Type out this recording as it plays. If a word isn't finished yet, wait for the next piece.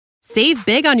Save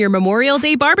big on your Memorial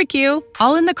Day barbecue,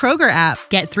 all in the Kroger app.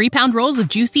 Get 3-pound rolls of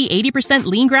juicy 80%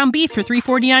 lean ground beef for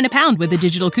 $3.49 a pound with a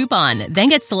digital coupon. Then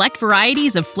get select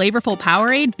varieties of flavorful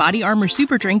Powerade, Body Armor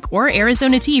Super Drink, or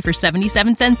Arizona tea for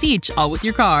 77 cents each, all with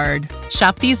your card.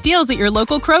 Shop these deals at your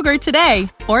local Kroger today,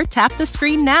 or tap the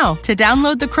screen now to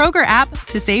download the Kroger app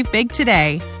to save big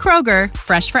today. Kroger,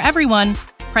 fresh for everyone.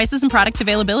 Prices and product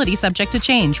availability subject to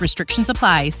change. Restrictions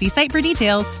apply. See site for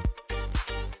details.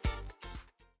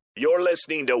 You're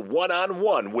listening to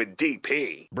One-on-One with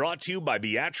DP. Brought to you by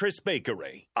Beatrice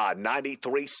Bakery. On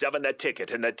 93.7 The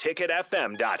Ticket and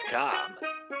theticketfm.com.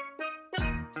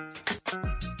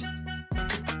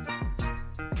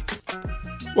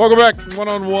 Welcome back.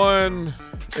 One-on-One.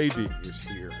 AD is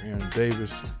here. Aaron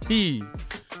Davis. He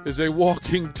is a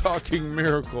walking, talking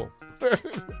miracle.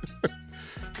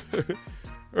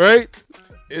 Right?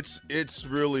 It's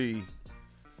really.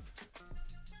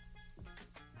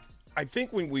 I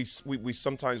think when we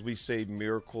sometimes we say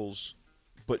miracles,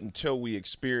 but until we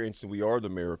experience and we are the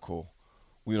miracle,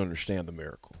 we don't understand the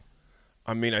miracle.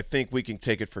 I mean, I think we can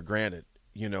take it for granted.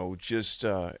 You know, just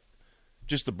the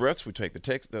breaths we take,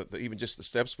 even just the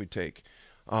steps we take.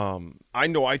 I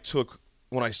know I took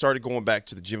when I started going back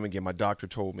to the gym again. My doctor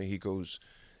told me, he goes,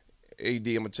 "AD,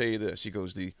 I'm gonna tell you this." He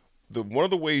goes, the one of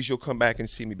the ways you'll come back and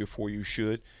see me before you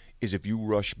should is if you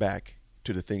rush back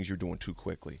to the things you're doing too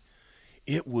quickly.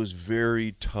 It was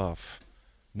very tough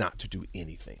not to do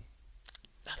anything.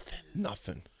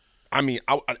 Nothing. I mean,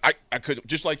 I could,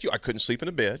 just like you, I couldn't sleep in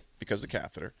a bed because of the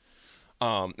catheter.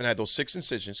 And I had those 6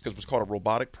 incisions because it was called a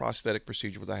robotic prosthetic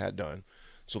procedure, which I had done.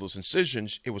 So those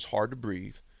incisions, it was hard to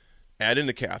breathe. Add in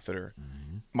the catheter.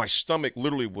 Mm-hmm. My stomach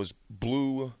literally was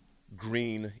blue,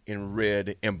 green, and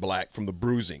red, and black from the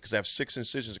bruising because I have 6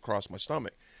 incisions across my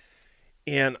stomach.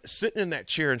 And sitting in that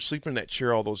chair and sleeping in that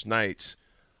chair all those nights,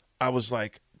 I was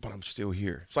like, but I'm still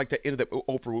here. It's like the end of the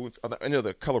Oprah, the end of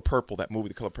The Color Purple, that movie,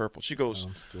 The Color Purple. She goes,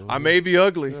 I may be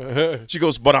ugly. She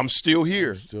goes, but I'm still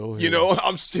here. You know,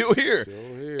 I'm still here.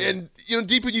 And, you know,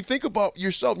 deep when you think about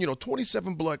yourself, you know,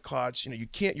 27 blood clots, you know,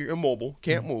 you're immobile,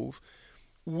 can't move.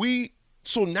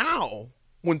 So now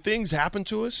when things happen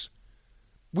to us,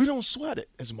 we don't sweat it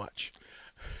as much.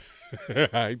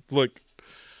 Look,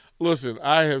 listen,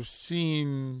 I have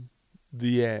seen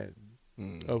the end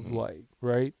of light,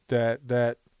 right?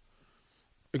 That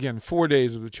again, 4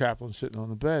 days of the chaplain sitting on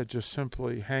the bed, just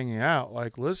simply hanging out.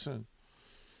 Like, listen,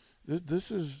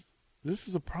 this is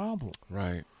a problem,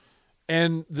 right?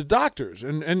 And the doctors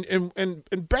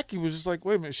and Becky was just like,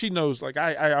 wait a minute. She knows, like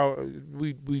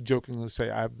we jokingly say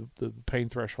I have the pain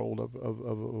threshold of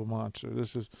a monster.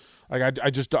 This is like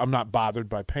I'm not bothered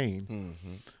by pain,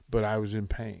 but I was in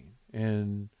pain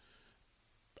and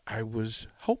I was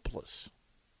hopeless.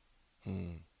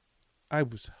 I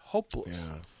was hopeless.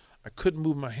 Yeah. I couldn't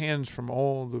move my hands from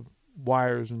all the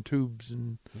wires and tubes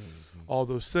and all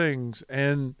those things.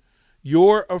 And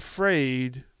you're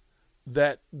afraid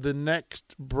that the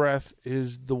next breath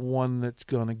is the one that's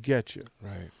going to get you.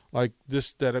 Right. Like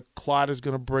that a clot is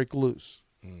going to break loose,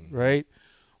 right?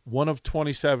 1 of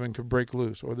 27 could break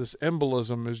loose, or this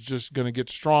embolism is just going to get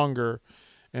stronger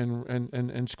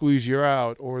and squeeze you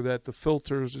out, or that the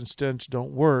filters and stents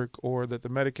don't work, or that the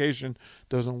medication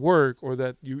doesn't work, or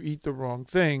that you eat the wrong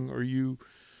thing, or you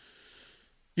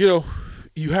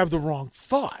have the wrong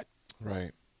thought.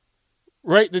 Right.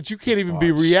 Right? That you can't even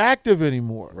be reactive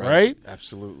anymore, right?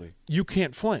 Absolutely. You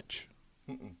can't flinch.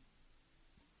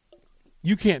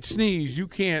 You can't sneeze. You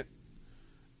can't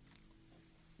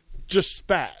just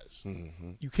spaz.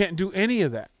 You can't do any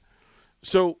of that.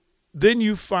 So then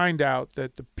you find out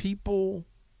that the people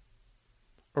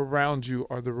around you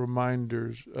are the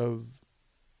reminders of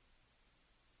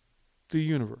the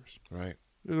universe. Right.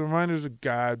 They're the reminders of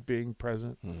God being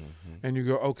present. And you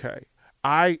go, okay,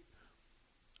 I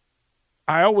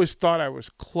always thought I was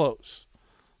close,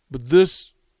 but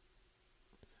this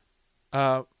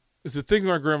is the thing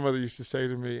my grandmother used to say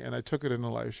to me, and I took it into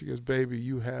life. She goes, baby,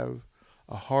 you have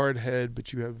a hard head,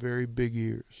 but you have very big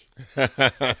ears.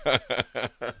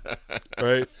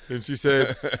 Right? And she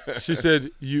said,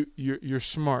 you're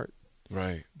smart.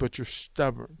 Right. But you're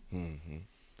stubborn.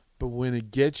 But when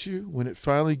it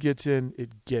finally gets in,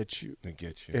 it gets you. It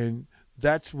gets you. And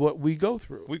that's what we go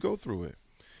through. We go through it.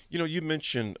 You know, you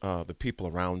mentioned the people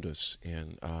around us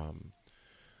and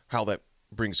how that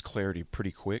brings clarity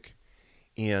pretty quick.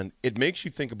 And it makes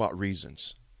you think about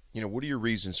reasons. You know, what are your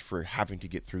reasons for having to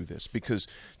get through this? Because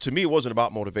to me, it wasn't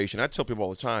about motivation. I tell people all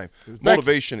the time,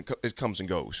 motivation, it comes and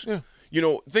goes. Yeah. You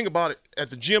know, think about it.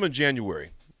 At the gym in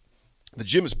January, the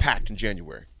gym is packed in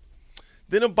January.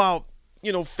 Then about,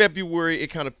 February, it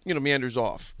kind of, meanders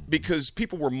off because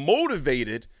people were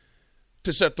motivated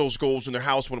to set those goals in their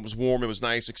house when it was warm, it was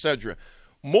nice, etc.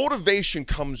 Motivation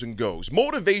comes and goes.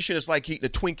 Motivation is like eating a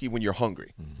Twinkie when you're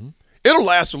hungry. Mm-hmm. It'll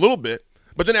last a little bit,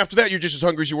 but then after that, you're just as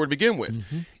hungry as you were to begin with.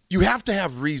 Mm-hmm. You have to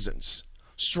have reasons.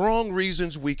 Strong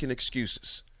reasons weaken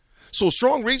excuses. So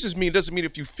strong reasons doesn't mean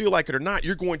if you feel like it or not,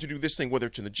 you're going to do this thing, whether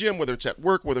it's in the gym, whether it's at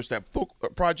work, whether it's that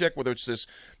book project, whether it's this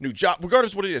new job,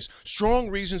 regardless of what it is. Strong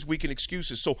reasons weaken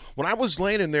excuses. So when I was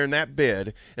laying in there in that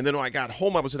bed, and then when I got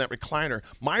home, I was in that recliner,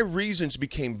 my reasons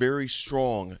became very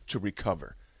strong to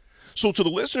recover. So to the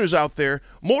listeners out there,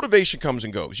 motivation comes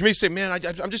and goes. You may say, man,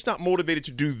 I'm just not motivated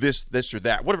to do this or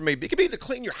that, whatever it may be. It could be to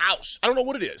clean your house. I don't know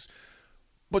what it is.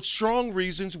 But strong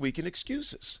reasons weaken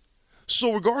excuses.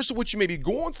 So regardless of what you may be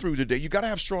going through today, you got to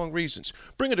have strong reasons.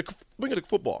 Bring it to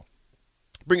football.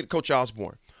 Bring it to Coach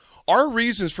Osborne. Our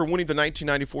reasons for winning the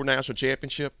 1994 national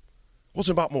championship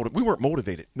wasn't about motive. We weren't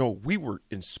motivated. No, we were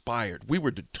inspired. We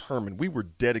were determined. We were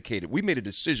dedicated. We made a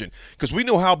decision because we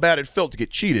know how bad it felt to get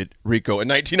cheated, Rico, in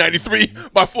 1993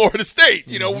 by Florida State.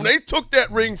 You know, when they took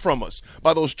that ring from us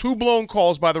by those 2 blown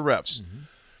calls by the refs,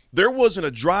 there wasn't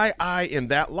a dry eye in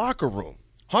that locker room.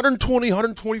 120,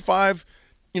 125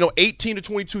 18 to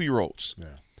 22-year-olds. Yeah.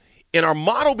 And our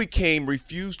motto became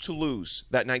refuse to lose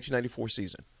that 1994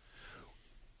 season.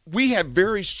 We had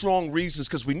very strong reasons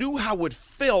because we knew how it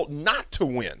felt not to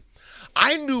win.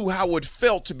 I knew how it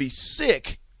felt to be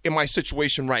sick in my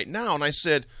situation right now, and I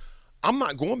said, I'm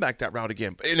not going back that route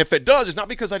again. And if it does, it's not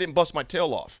because I didn't bust my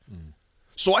tail off.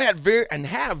 So I had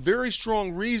have very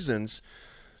strong reasons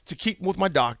to keep with my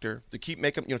doctor, to keep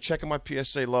checking my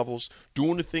PSA levels,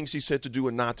 doing the things he said to do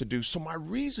and not to do. So my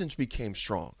reasons became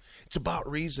strong. It's about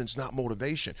reasons, not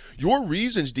motivation. Your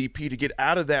reasons, DP, to get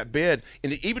out of that bed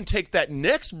and to even take that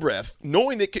next breath,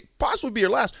 knowing that it could possibly be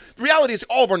your last. The reality is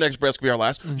all of our next breaths could be our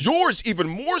last. Mm-hmm. Yours even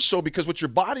more so because what your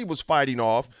body was fighting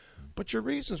off, but your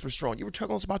reasons were strong. You were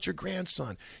telling us about your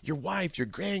grandson, your wife, your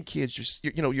grandkids,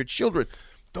 your children.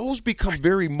 Those become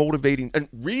very motivating and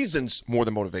reasons more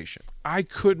than motivation. I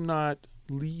could not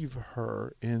leave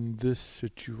her in this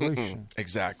situation.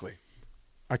 Exactly.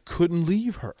 I couldn't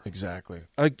leave her. Exactly.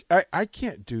 I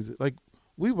can't do that. Like,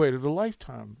 we waited a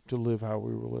lifetime to live how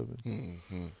we were living.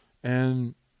 Mm-hmm.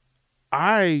 And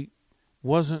I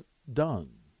wasn't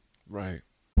done. Right.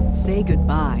 Say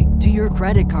goodbye to your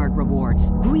credit card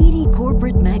rewards. Greedy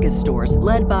corporate mega stores,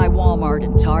 led by Walmart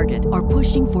and Target, are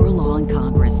pushing for a law in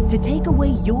Congress to take away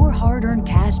your hard-earned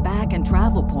cash back and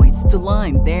travel points to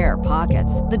line their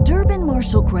pockets. The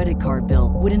Durbin-Marshall credit card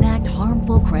bill would enact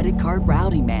harmful credit card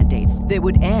routing mandates that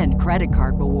would end credit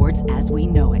card rewards as we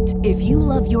know it. If you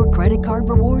love your credit card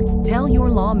rewards, tell your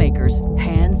lawmakers,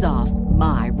 hands off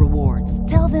my rewards.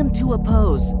 Tell them to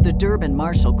oppose the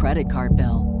Durbin-Marshall credit card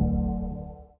bill.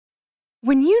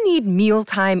 When you need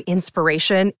mealtime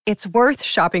inspiration, it's worth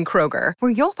shopping Kroger, where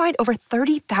you'll find over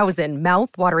 30,000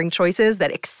 mouth-watering choices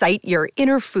that excite your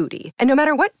inner foodie. And no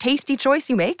matter what tasty choice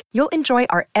you make, you'll enjoy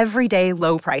our everyday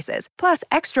low prices, plus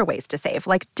extra ways to save,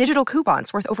 like digital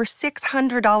coupons worth over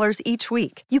 $600 each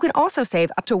week. You can also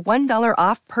save up to $1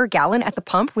 off per gallon at the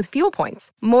pump with fuel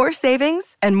points. More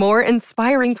savings and more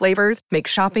inspiring flavors make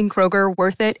shopping Kroger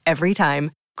worth it every time.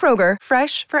 Kroger,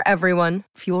 fresh for everyone.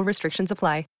 Fuel restrictions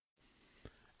apply.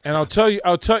 And I'll tell you,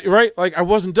 right? Like, I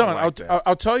wasn't done.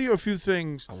 I'll tell you a few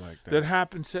things that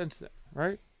happened since then,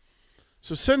 right?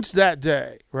 So since that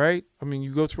day, right? I mean,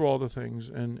 you go through all the things,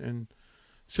 and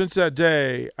since that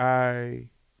day,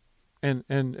 and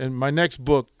my next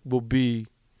book will be,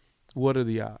 What Are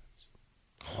the Odds?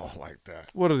 Oh, I like that.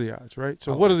 What are the odds, right?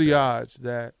 So what are the odds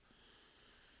that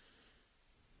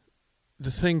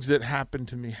the things that happened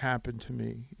to me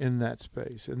in that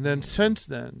space? And then since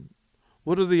then,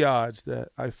 what are the odds that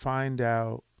I find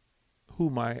out who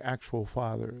my actual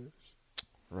father is?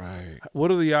 Right. What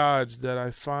are the odds that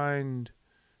I find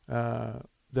that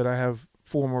I have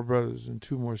 4 more brothers and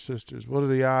 2 more sisters? What are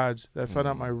the odds that I find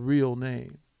out my real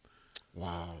name?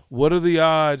 Wow. What are the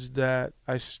odds that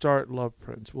I start Love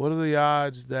Prince? What are the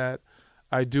odds that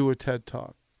I do a TED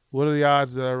Talk? What are the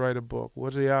odds that I write a book?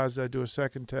 What are the odds that I do a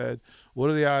second TED? What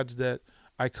are the odds that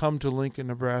I come to Lincoln,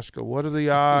 Nebraska? What are the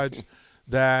odds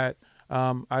that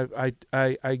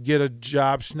I get a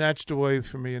job snatched away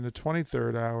from me in the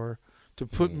 23rd hour to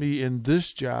put me in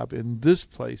this job, in this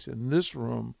place, in this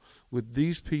room with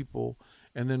these people?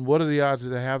 And then what are the odds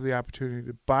that I have the opportunity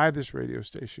to buy this radio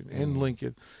station in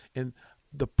Lincoln, in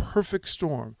the perfect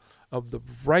storm of the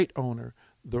right owner,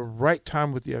 the right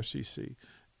time with the FCC,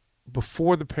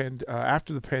 before the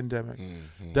after the pandemic,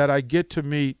 that I get to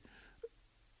meet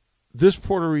this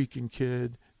Puerto Rican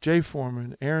kid, Jay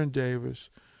Foreman, Aaron Davis,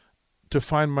 to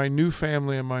find my new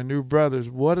family and my new brothers?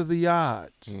 What are the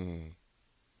odds?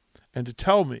 and to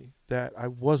tell me that I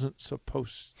wasn't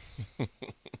supposed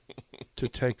to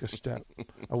take a step.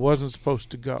 I wasn't supposed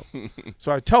to go.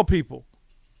 So I tell people,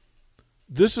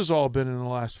 this has all been in the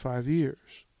last 5 years.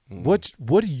 What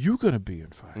are you going to be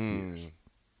in 5 years?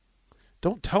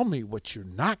 Don't tell me what you're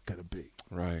not going to be.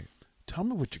 Right. Tell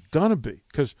me what you're going to be,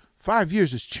 because 5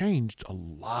 years has changed a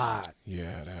lot.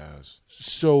 Yeah, it has.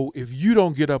 So if you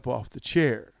don't get up off the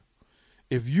chair,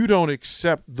 if you don't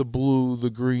accept the blue, the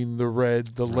green, the red,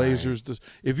 the lasers,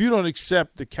 if you don't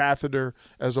accept the catheter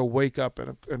as a wake up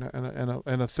and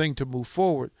a thing to move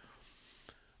forward,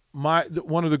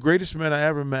 one of the greatest men I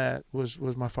ever met was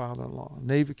my father-in-law,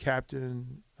 Navy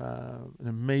captain, an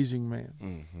amazing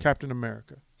man, Captain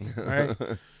America, right?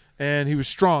 And he was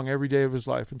strong every day of his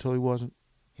life until he wasn't.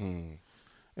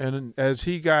 And as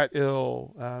he got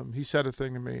ill, he said a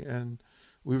thing to me, and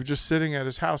we were just sitting at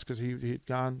his house because he'd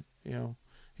gone,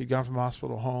 he'd gone from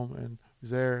hospital home and was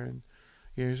there, and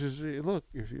he says, "Look,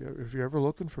 if you're ever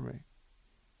looking for me,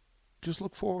 just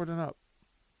look forward and up."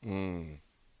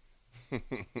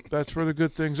 That's where the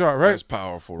good things are, right? That's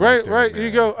powerful, right? there, Right. man.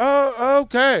 You go, oh,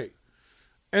 okay.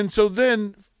 And so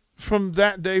then, from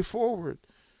that day forward,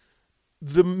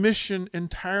 the mission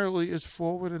entirely is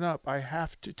forward and up. I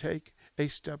have to take a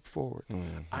step forward.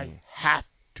 I have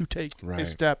to take a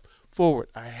step forward.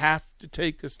 I have to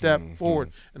take a step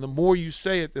forward. And the more you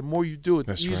say it, the more you do it,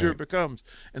 the easier it becomes.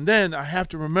 And then I have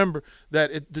to remember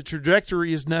that the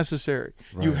trajectory is necessary.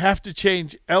 You have to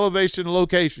change elevation and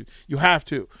location. You have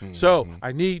to. So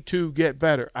I need to get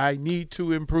better. I need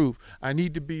to improve. I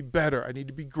need to be better. I need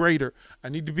to be greater. I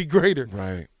need to be greater.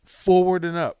 Right. Forward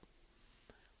and up.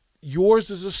 Yours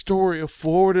is a story of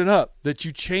forward and up, that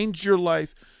you changed your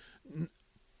life.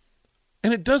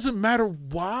 And it doesn't matter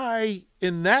why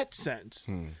in that sense.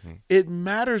 It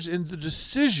matters in the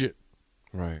decision.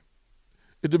 Right.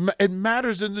 It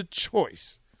matters in the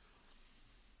choice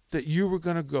that you were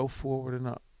going to go forward and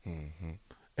up.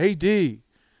 AD,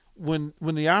 when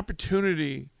the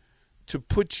opportunity to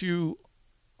put you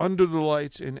under the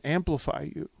lights and amplify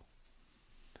you,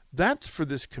 that's for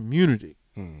this community.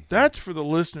 That's for the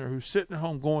listener who's sitting at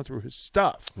home going through his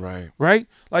stuff. Right. Right?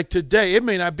 Like today, it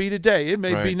may not be today. It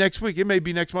may be next week. It may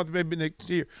be next month. It may be next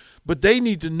year. But they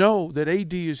need to know that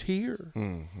AD is here.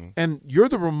 And you're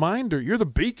the reminder. You're the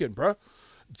beacon, bro.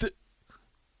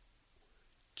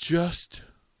 Just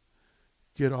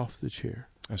get off the chair.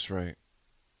 That's right.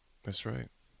 That's right.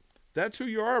 That's who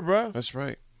you are, bro. That's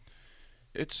right.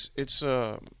 It's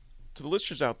to the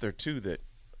listeners out there, too, that,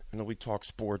 we talk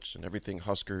sports and everything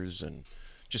Huskers and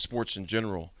just sports in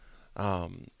general.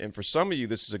 And for some of you,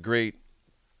 this is a great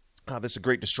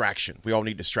distraction. We all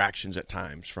need distractions at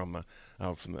times from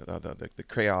the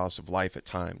chaos of life at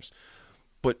times.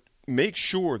 But make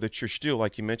sure that you're still,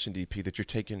 like you mentioned, DP, that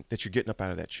you're getting up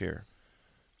out of that chair.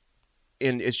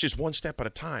 And it's just one step at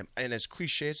a time. And as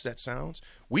cliche as that sounds,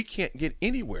 we can't get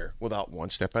anywhere without one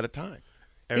step at a time.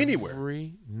 Anywhere.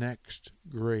 Every next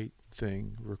great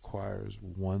thing requires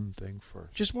one thing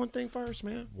first. Just one thing first,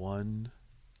 man. One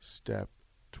step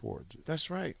towards it. That's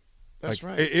right. That's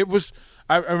right. It was.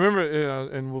 I remember,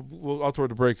 and I'll throw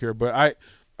the break here, but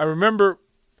I remember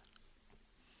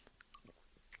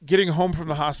getting home from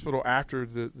the hospital after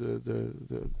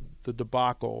the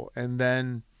debacle, and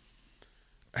then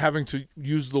having to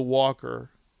use the walker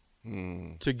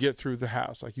to get through the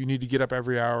house. Like, you need to get up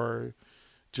every hour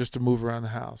just to move around the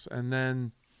house. And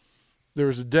then there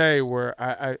was a day where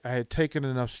I had taken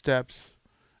enough steps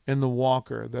in the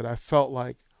walker that I felt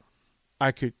like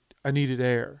I needed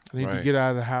air. I needed to get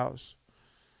out of the house.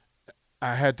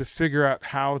 I had to figure out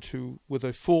how to, with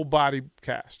a full body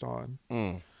cast on,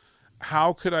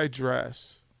 how could I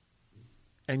dress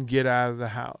and get out of the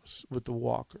house with the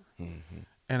walker?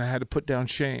 And I had to put down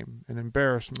shame and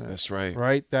embarrassment. That's right.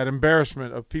 Right? That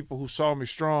embarrassment of people who saw me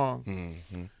strong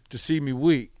to see me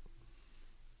weak.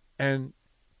 And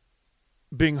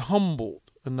being humbled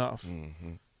enough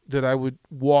that I would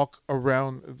walk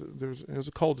around. It was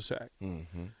a cul-de-sac.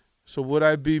 So would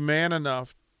I be man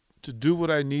enough to do what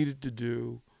I needed to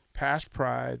do, past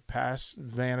pride, past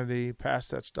vanity,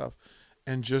 past that stuff,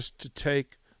 and just to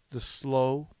take the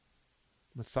slow,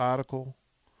 methodical,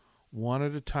 one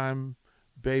at a time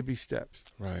baby steps.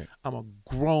 Right. I'm a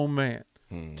grown man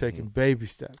taking baby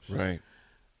steps. Right.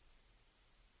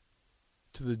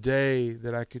 To the day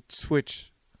that I could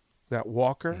switch that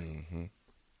walker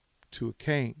to a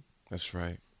cane. That's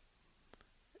right.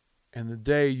 And the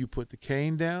day you put the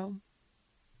cane down,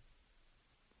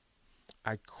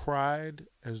 I cried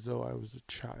as though I was a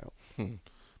child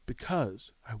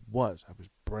because I was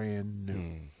brand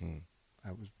new.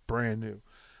 I was brand new.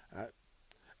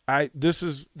 This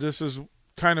is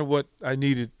kind of what I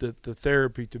needed the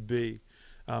therapy to be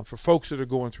for folks that are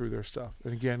going through their stuff.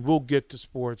 And again, we'll get to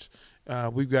sports.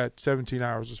 We've got 17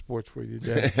 hours of sports for you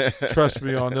today. Trust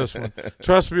me on this one.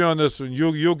 Trust me on this one.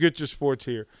 You'll get your sports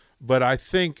here. But I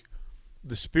think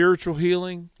the spiritual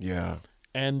healing,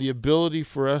 and the ability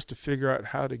for us to figure out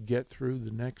how to get through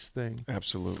the next thing,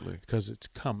 absolutely, because it's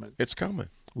coming. It's coming.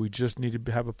 We just need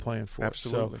to have a plan for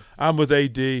absolutely. it. So I'm with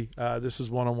AD. This is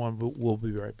One-on-One. We'll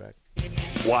be right back.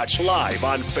 Watch live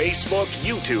on Facebook,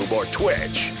 YouTube, or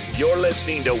Twitch. You're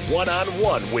listening to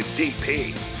One-on-One with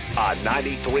DP on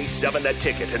 93.7 The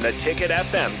Ticket and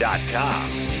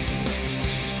theticketfm.com.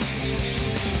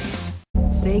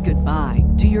 Say goodbye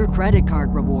to your credit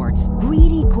card rewards.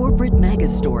 Greedy corporate mega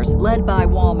stores, led by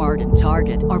Walmart and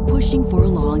Target, are pushing for a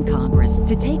law in Congress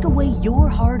to take away your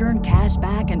hard-earned cash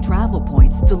back and travel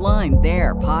points to line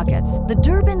their pockets. The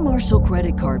Durbin-Marshall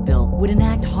credit card bill would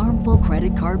enact harmful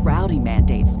credit card routing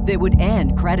mandates that would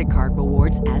end credit card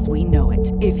rewards as we know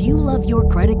it. If you love your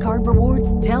credit card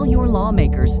rewards, tell your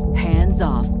lawmakers, hands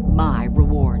off my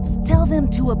rewards. Tell them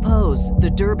to oppose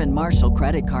the Durbin-Marshall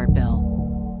credit card bill.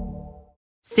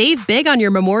 Save big on your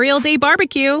Memorial Day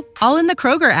barbecue, all in the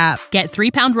Kroger app. Get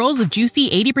 3-pound rolls of juicy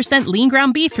 80% lean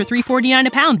ground beef for $3.49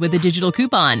 a pound with a digital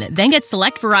coupon. Then get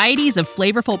select varieties of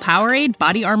flavorful Powerade,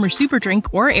 Body Armor Super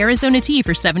Drink, or Arizona tea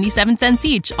for 77 cents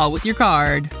each, all with your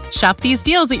card. Shop these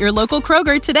deals at your local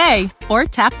Kroger today, or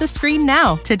tap the screen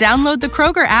now to download the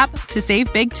Kroger app to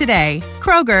save big today.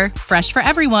 Kroger, fresh for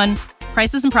everyone.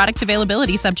 Prices and product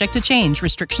availability subject to change.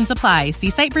 Restrictions apply. See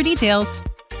site for details.